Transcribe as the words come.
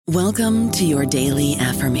Welcome to your daily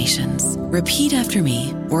affirmations. Repeat after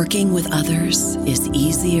me. Working with others is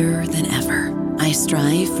easier than ever. I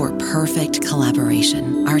strive for perfect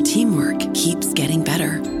collaboration. Our teamwork keeps getting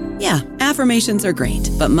better. Yeah, affirmations are great,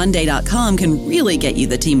 but Monday.com can really get you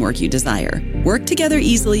the teamwork you desire. Work together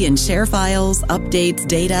easily and share files, updates,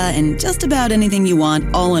 data, and just about anything you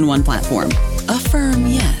want all in one platform. Affirm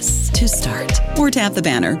yes to start, or tap the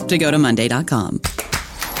banner to go to Monday.com.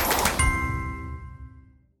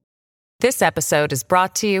 This episode is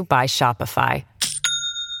brought to you by Shopify.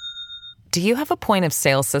 Do you have a point of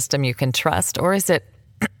sale system you can trust, or is it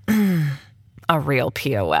a real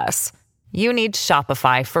POS? You need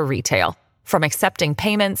Shopify for retail. From accepting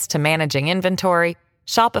payments to managing inventory,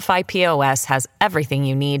 Shopify POS has everything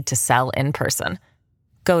you need to sell in person.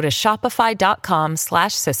 Go to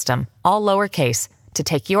shopify.com/system, all lowercase, to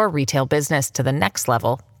take your retail business to the next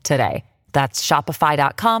level today. That's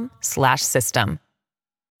shopify.com/system.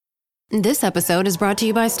 This episode is brought to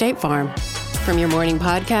you by State Farm. From your morning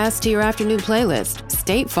podcast to your afternoon playlist,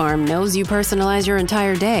 State Farm knows you personalize your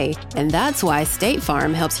entire day. And that's why State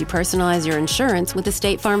Farm helps you personalize your insurance with the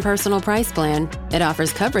State Farm Personal Price Plan. It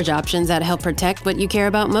offers coverage options that help protect what you care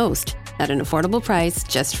about most at an affordable price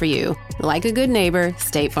just for you. Like a good neighbor,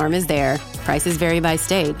 State Farm is there. Prices vary by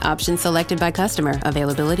state. Options selected by customer.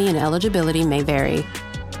 Availability and eligibility may vary.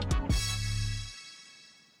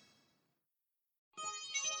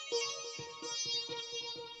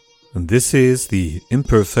 And this is the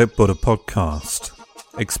Imperfect Buddha Podcast,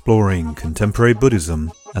 exploring contemporary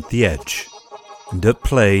Buddhism at the edge and at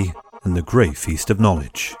play in the great feast of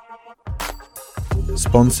knowledge.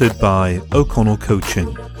 Sponsored by O'Connell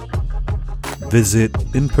Coaching. Visit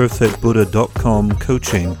imperfectbuddha.com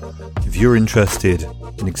coaching if you're interested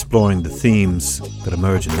in exploring the themes that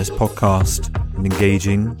emerge in this podcast and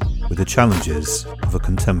engaging with the challenges of a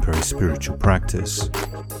contemporary spiritual practice.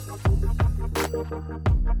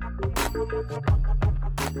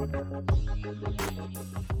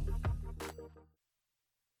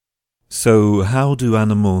 So, how do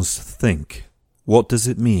animals think? What does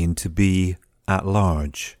it mean to be at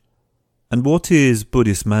large? And what is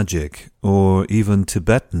Buddhist magic, or even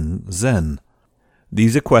Tibetan Zen?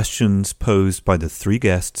 These are questions posed by the three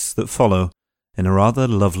guests that follow in a rather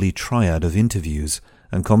lovely triad of interviews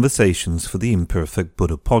and conversations for the Imperfect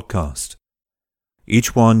Buddha Podcast.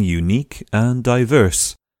 Each one unique and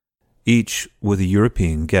diverse, each with a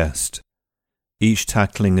European guest, each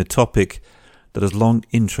tackling a topic that has long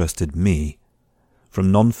interested me, from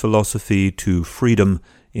non-philosophy to freedom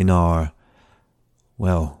in our,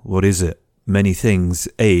 many things,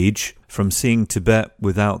 age, from seeing Tibet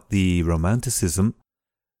without the romanticism,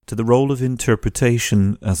 to the role of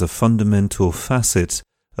interpretation as a fundamental facet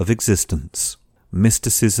of existence.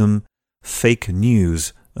 Mysticism, fake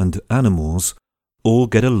news, and animals all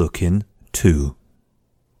get a look in too.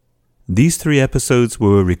 These 3 episodes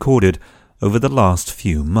were recorded over the last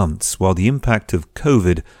few months, while the impact of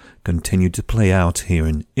COVID continued to play out here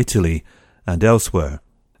in Italy and elsewhere,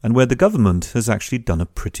 and where the government has actually done a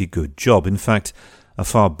pretty good job, in fact, a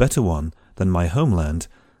far better one than my homeland,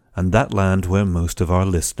 and that land where most of our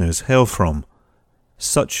listeners hail from.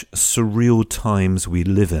 Such surreal times we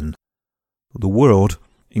live in. The world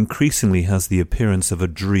increasingly has the appearance of a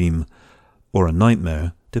dream, or a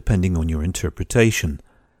nightmare, depending on your interpretation.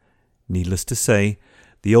 Needless to say,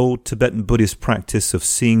 the old Tibetan Buddhist practice of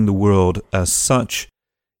seeing the world as such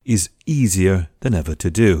is easier than ever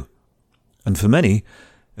to do. And for many,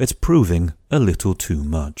 it's proving a little too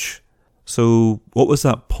much. So what was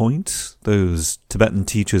that point those Tibetan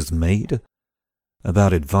teachers made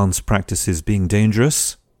about advanced practices being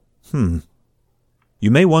dangerous? You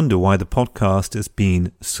may wonder why the podcast has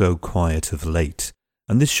been so quiet of late,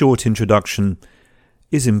 and this short introduction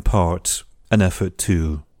is in part an effort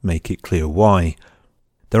to make it clear why.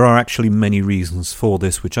 There are actually many reasons for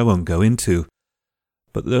this which I won't go into,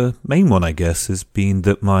 but the main one, I guess, has been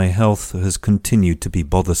that my health has continued to be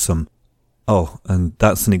bothersome. Oh, and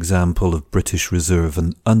that's an example of British reserve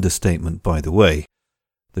and understatement, by the way.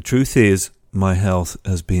 The truth is, my health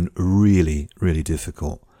has been really, really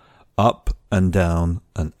difficult. Up and down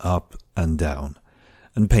and up and down,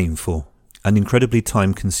 and painful, and incredibly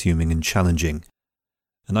time-consuming and challenging.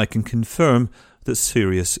 And I can confirm that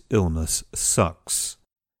serious illness sucks.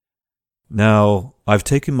 Now, I've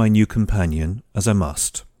taken my new companion, as I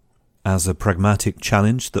must, as a pragmatic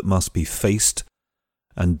challenge that must be faced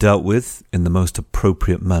and dealt with in the most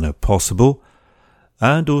appropriate manner possible,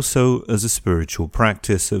 and also as a spiritual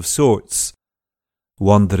practice of sorts,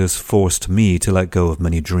 one that has forced me to let go of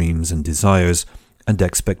many dreams and desires and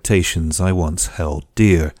expectations I once held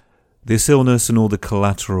dear, This illness and all the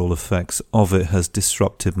collateral effects of it has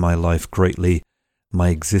disrupted my life greatly, my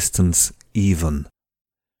existence even.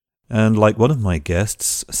 And like one of my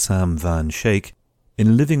guests, Sam Van Schaik,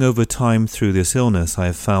 in living over time through this illness, I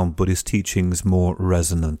have found Buddhist teachings more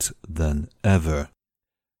resonant than ever.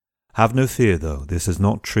 Have no fear, though, this has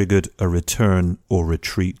not triggered a return or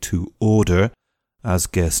retreat to order, as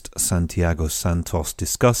guest Santiago Santos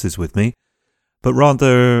discusses with me, but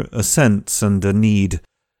rather a sense and a need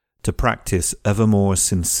to practice ever more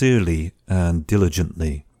sincerely and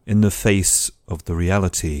diligently in the face of the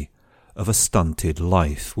reality of a stunted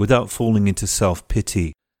life, without falling into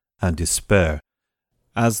self-pity and despair.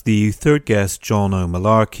 As the third guest, John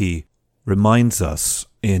O'Malarkey, reminds us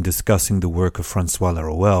in discussing the work of Francois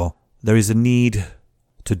Laruelle, there is a need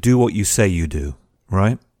to do what you say you do,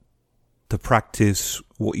 right? To practice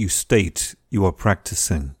what you state you are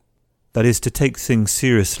practicing. That is, to take things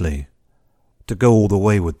seriously, to go all the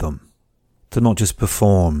way with them, to not just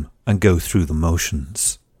perform and go through the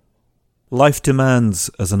motions. Life demands,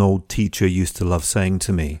 as an old teacher used to love saying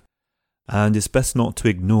to me, and it's best not to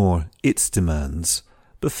ignore its demands,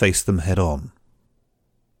 but face them head on.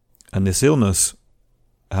 And this illness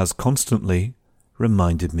has constantly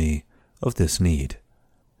reminded me of this need.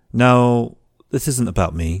 Now, this isn't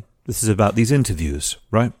about me, this is about these interviews,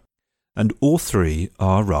 right? And all three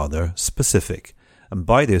are rather specific, and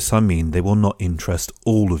by this I mean they will not interest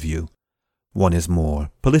all of you. One is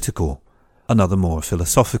more political, another more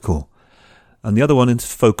philosophical, and the other one is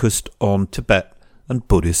focused on Tibet and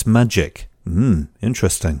Buddhist magic.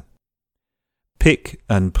 Interesting. Pick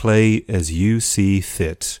and play as you see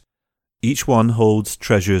fit. Each one holds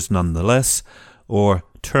treasures nonetheless, or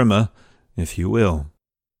terma, if you will.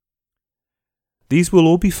 These will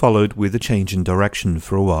all be followed with a change in direction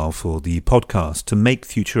for a while for the podcast to make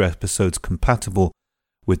future episodes compatible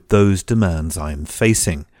with those demands I am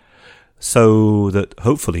facing, so that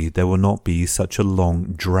hopefully there will not be such a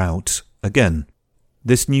long drought again.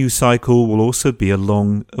 This new cycle will also be a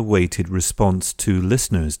long-awaited response to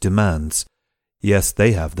listeners' demands. Yes,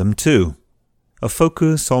 they have them too. A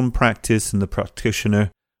focus on practice and the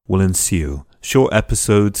practitioner will ensue. Short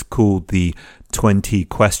episodes called the 20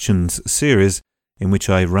 Questions series, in which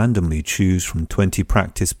I randomly choose from 20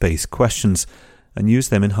 practice-based questions and use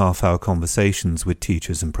them in half-hour conversations with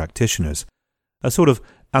teachers and practitioners. A sort of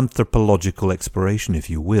anthropological exploration, if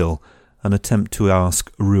you will, an attempt to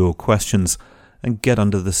ask real questions and get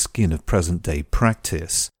under the skin of present-day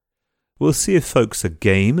practice. We'll see if folks are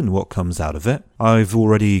game and what comes out of it. I've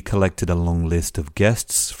already collected a long list of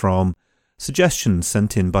guests from suggestions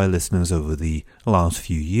sent in by listeners over the last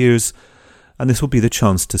few years, and this will be the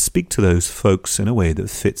chance to speak to those folks in a way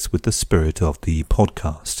that fits with the spirit of the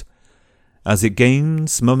podcast. As it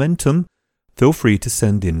gains momentum, feel free to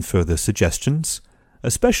send in further suggestions,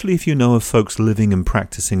 especially if you know of folks living and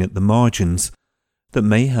practicing at the margins that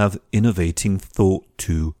may have innovating thought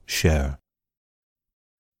to share.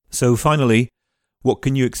 So finally, what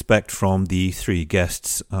can you expect from the three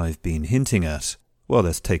guests I've been hinting at? Well,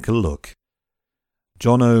 let's take a look.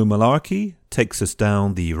 John O'Malarkey takes us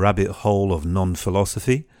down the rabbit hole of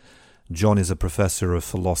non-philosophy. John is a professor of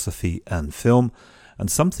philosophy and film, and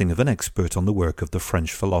something of an expert on the work of the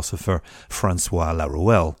French philosopher Francois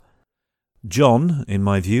Laruelle. John, in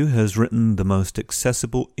my view, has written the most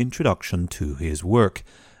accessible introduction to his work,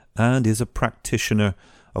 and is a practitioner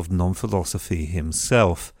of non-philosophy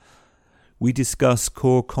himself. We discuss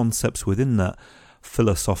core concepts within that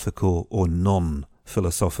philosophical or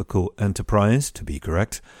non-philosophical enterprise, to be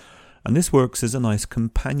correct, and this works as a nice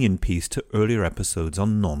companion piece to earlier episodes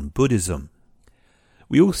on non-Buddhism.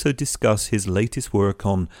 We also discuss his latest work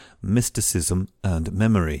on mysticism and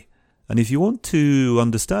memory. And if you want to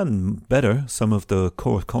understand better some of the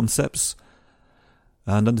core concepts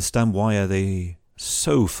and understand why are they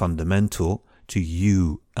so fundamental to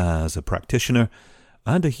you as a practitioner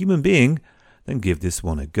and a human being, then give this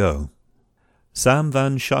one a go. Sam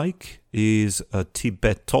Van Schaik is a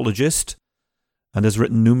Tibetologist and has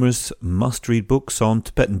written numerous must-read books on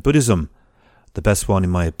Tibetan Buddhism, the best one in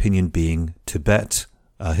my opinion being Tibet,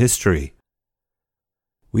 A History.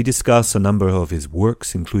 We discuss a number of his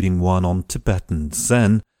works, including one on Tibetan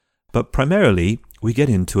Zen, but primarily we get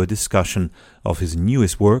into a discussion of his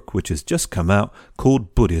newest work, which has just come out,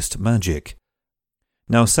 called Buddhist Magic.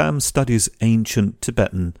 Now, Sam studies ancient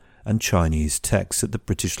Tibetan and Chinese texts at the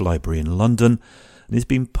British Library in London, and has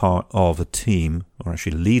been part of a team, or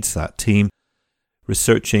actually leads that team,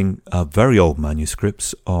 researching very old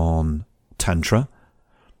manuscripts on Tantra.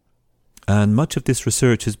 And much of this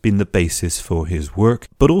research has been the basis for his work,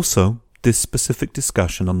 but also this specific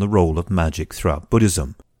discussion on the role of magic throughout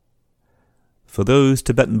Buddhism. For those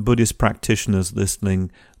Tibetan Buddhist practitioners listening,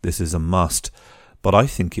 this is a must, but I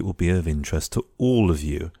think it will be of interest to all of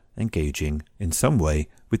you engaging in some way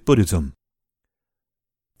with Buddhism.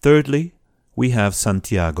 Thirdly, we have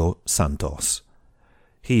Santiago Santos.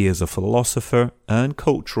 He is a philosopher and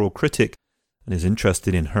cultural critic and is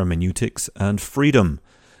interested in hermeneutics and freedom,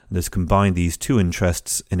 and has combined these two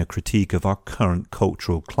interests in a critique of our current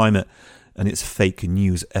cultural climate and its fake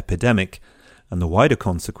news epidemic, and the wider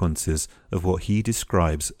consequences of what he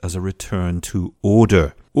describes as a return to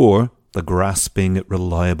order, or the grasping at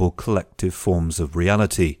reliable collective forms of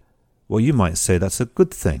reality. Well, you might say that's a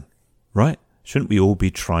good thing, right? Shouldn't we all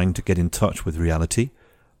be trying to get in touch with reality?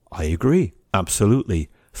 I agree, absolutely,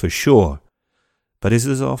 for sure. But as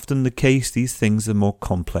is often the case, these things are more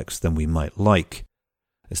complex than we might like.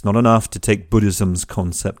 It's not enough to take Buddhism's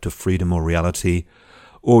concept of freedom or reality,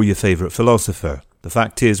 or your favourite philosopher. The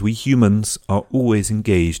fact is, we humans are always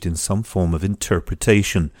engaged in some form of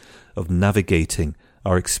interpretation, of navigating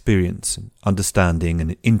our experience, understanding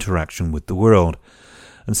and interaction with the world.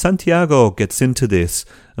 And Santiago gets into this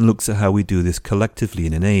and looks at how we do this collectively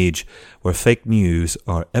in an age where fake news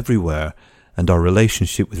are everywhere and our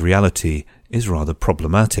relationship with reality is rather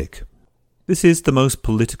problematic. This is the most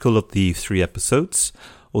political of the 3 episodes,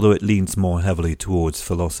 although it leans more heavily towards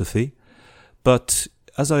philosophy. But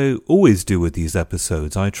as I always do with these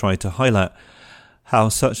episodes, I try to highlight how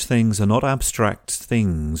such things are not abstract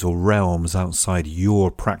things or realms outside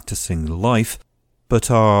your practicing life,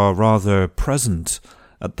 but are rather present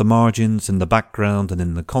at the margins, in the background, and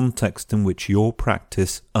in the context in which your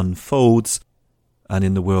practice unfolds, and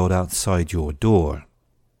in the world outside your door.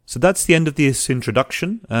 So that's the end of this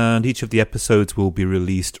introduction, and each of the episodes will be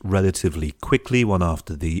released relatively quickly, one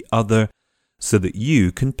after the other, so that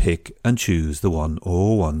you can pick and choose the one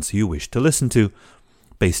or ones you wish to listen to,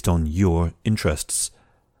 based on your interests.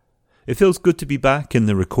 It feels good to be back in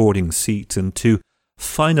the recording seat and to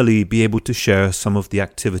finally be able to share some of the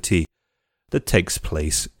activity that takes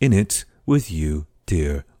place in it with you,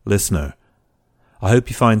 dear listener. I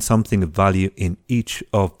hope you find something of value in each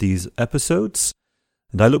of these episodes,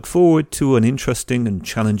 and I look forward to an interesting and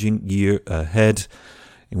challenging year ahead,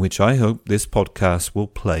 in which I hope this podcast will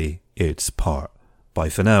play its part. Bye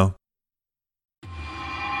for now.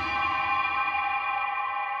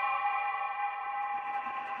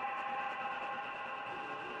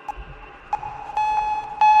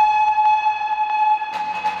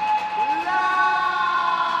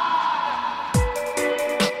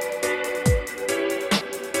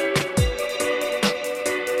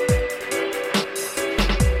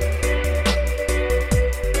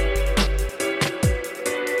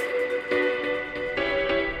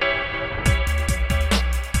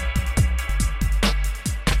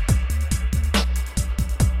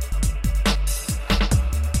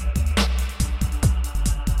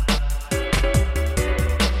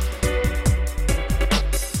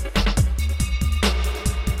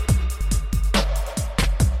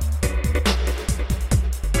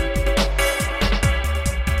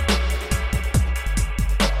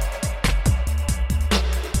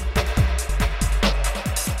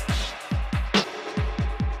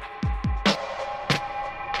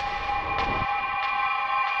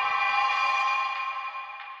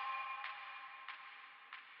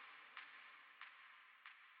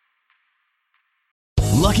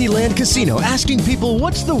 Lucky Land Casino, asking people,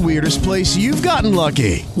 what's the weirdest place you've gotten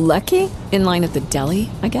lucky? Lucky? In line at the deli,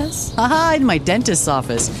 I guess? Aha, in my dentist's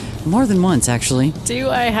office. More than once, actually. Do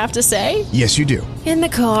I have to say? Yes, you do. In the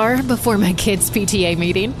car before my kids' PTA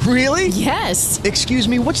meeting. Really? Yes. Excuse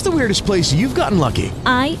me, what's the weirdest place you've gotten lucky?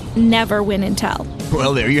 I never win and tell.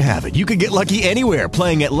 Well, there you have it. You can get lucky anywhere,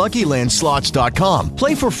 playing at LuckyLandSlots.com.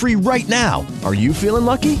 Play for free right now. Are you feeling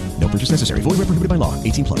lucky? No purchase necessary. Void where prohibited by law.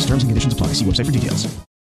 18+. Terms and conditions apply. See website for details.